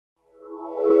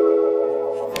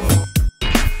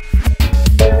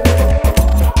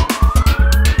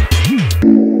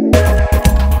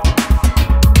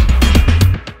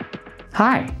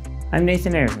I'm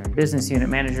Nathan Ehresman, Business Unit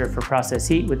Manager for Process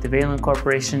Heat with the Valin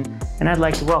Corporation, and I'd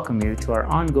like to welcome you to our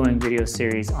ongoing video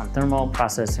series on thermal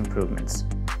process improvements.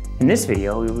 In this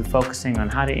video, we will be focusing on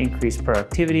how to increase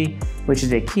productivity, which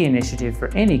is a key initiative for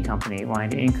any company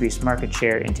wanting to increase market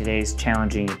share in today's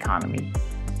challenging economy.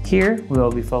 Here, we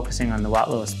will be focusing on the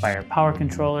Watlow Aspyre power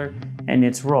controller and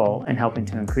its role in helping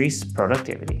to increase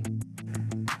productivity.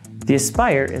 The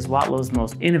Aspyre is Watlow's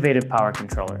most innovative power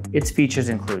controller. Its features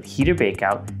include heater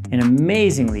bakeout, an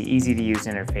amazingly easy-to-use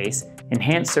interface,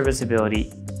 enhanced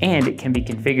serviceability, and it can be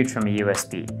configured from a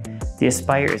USB. The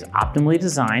Aspyre is optimally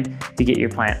designed to get your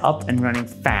plant up and running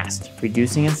fast,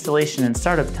 reducing installation and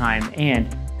startup time,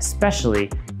 and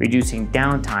especially reducing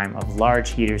downtime of large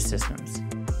heater systems.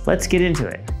 Let's get into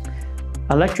it.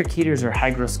 Electric heaters are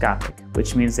hygroscopic,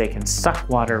 which means they can suck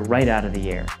water right out of the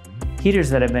air.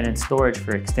 Heaters that have been in storage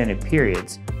for extended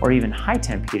periods, or even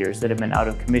high-temp heaters that have been out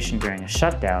of commission during a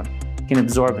shutdown, can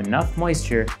absorb enough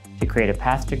moisture to create a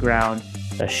path to ground,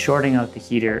 thus shorting out the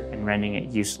heater and rendering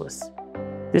it useless.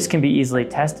 This can be easily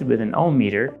tested with an ohm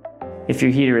meter. If your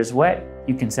heater is wet,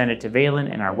 you can send it to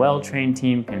Valin and our well-trained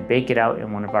team can bake it out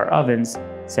in one of our ovens,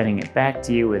 sending it back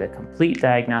to you with a complete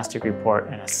diagnostic report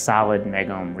and a solid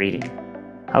megohm reading.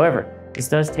 However, this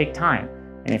does take time,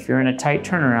 and if you're in a tight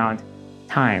turnaround,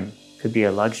 time could be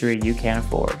a luxury you can't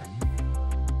afford.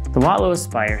 The Watlow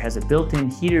Aspyre has a built-in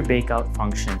heater bakeout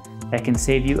function that can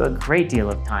save you a great deal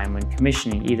of time when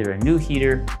commissioning either a new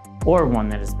heater or one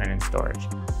that has been in storage.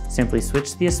 Simply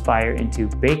switch the Aspyre into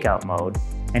bakeout mode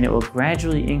and it will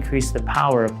gradually increase the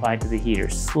power applied to the heater,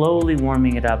 slowly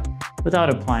warming it up without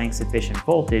applying sufficient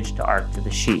voltage to arc to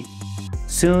the sheath.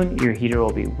 Soon, your heater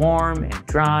will be warm and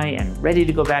dry and ready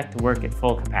to go back to work at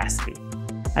full capacity.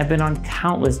 I've been on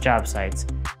countless job sites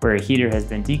where a heater has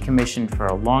been decommissioned for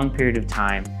a long period of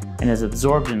time and has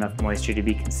absorbed enough moisture to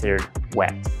be considered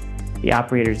wet. The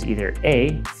operators either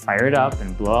A, fire it up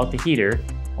and blow out the heater,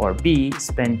 or B,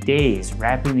 spend days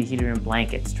wrapping the heater in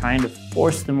blankets trying to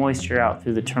force the moisture out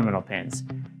through the terminal pins.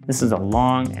 This is a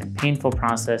long and painful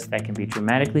process that can be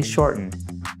dramatically shortened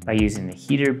by using the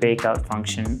heater bakeout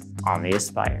function on the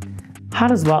Aspyre. How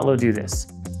does Watlow do this?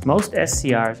 Most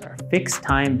SCRs are fixed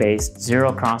time-based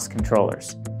zero-cross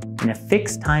controllers. In a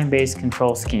fixed time-based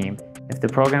control scheme, if the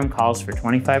program calls for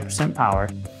 25% power,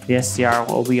 the SCR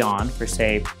will be on for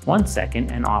say 1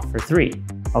 second and off for 3.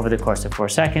 Over the course of 4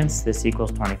 seconds, this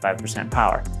equals 25%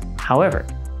 power. However,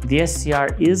 the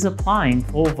SCR is applying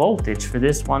full voltage for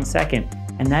this 1 second,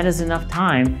 and that is enough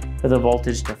time for the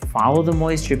voltage to follow the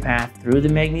moisture path through the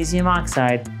magnesium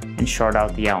oxide and short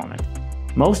out the element.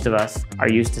 Most of us are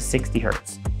used to 60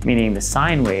 Hz, meaning the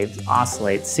sine waves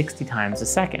oscillate 60 times a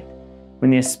second. When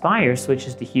the Aspyre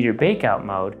switches to heater bakeout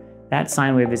mode, that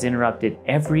sine wave is interrupted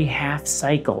every half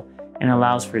cycle and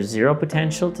allows for zero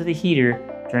potential to the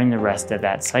heater during the rest of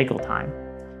that cycle time.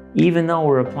 Even though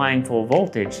we're applying full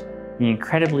voltage, the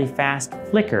incredibly fast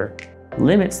flicker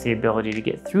limits the ability to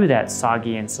get through that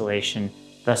soggy insulation,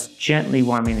 thus gently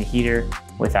warming the heater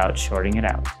without shorting it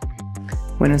out.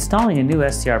 When installing a new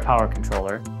SCR power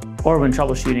controller, or when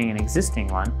troubleshooting an existing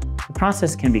one, the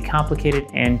process can be complicated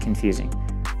and confusing.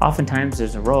 Oftentimes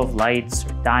there's a row of lights or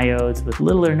diodes with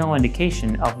little or no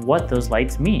indication of what those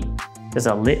lights mean. Does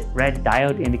a lit red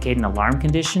diode indicate an alarm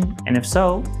condition? And if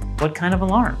so, what kind of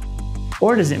alarm?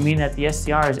 Or does it mean that the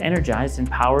SCR is energized and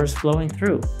power is flowing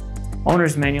through?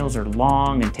 Owner's manuals are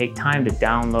long and take time to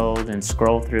download and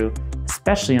scroll through,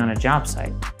 especially on a job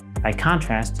site. By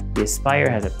contrast, the Aspyre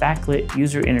has a backlit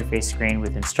user interface screen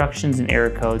with instructions and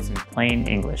error codes in plain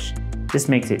English. This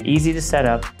makes it easy to set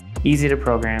up, easy to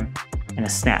program, and a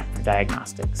snap for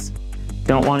diagnostics.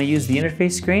 Don't want to use the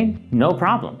interface screen? No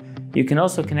problem. You can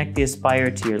also connect the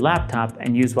Aspyre to your laptop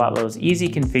and use Watlow's easy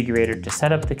configurator to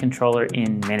set up the controller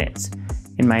in minutes.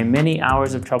 In my many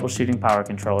hours of troubleshooting power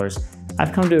controllers,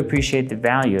 I've come to appreciate the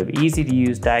value of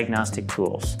easy-to-use diagnostic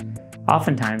tools.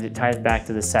 Oftentimes, it ties back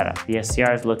to the setup. The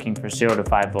SCR is looking for 0 to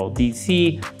 5 volt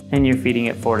DC, and you're feeding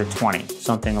it 4 to 20,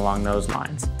 something along those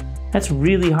lines. That's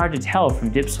really hard to tell from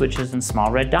dip switches and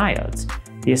small red diodes.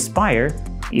 The Aspyre,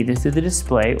 either through the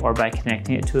display or by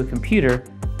connecting it to a computer,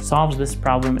 solves this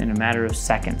problem in a matter of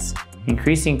seconds,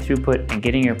 increasing throughput and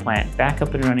getting your plant back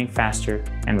up and running faster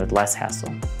and with less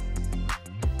hassle.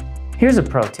 Here's a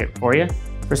pro tip for you.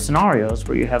 For scenarios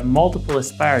where you have multiple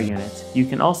Aspyre units, you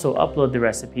can also upload the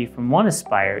recipe from one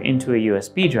Aspyre into a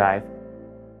USB drive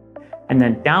and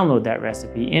then download that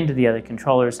recipe into the other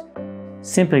controllers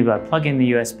simply by plugging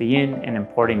the USB in and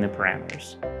importing the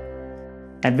parameters.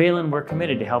 At Valin, we're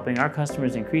committed to helping our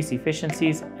customers increase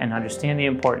efficiencies and understand the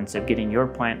importance of getting your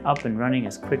plant up and running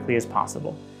as quickly as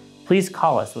possible. Please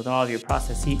call us with all of your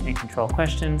process heat and control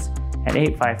questions at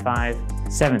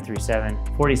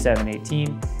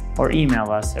 855-737-4718 or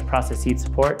email us at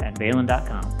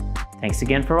processheatsupport@valin.com. Thanks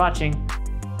again for watching.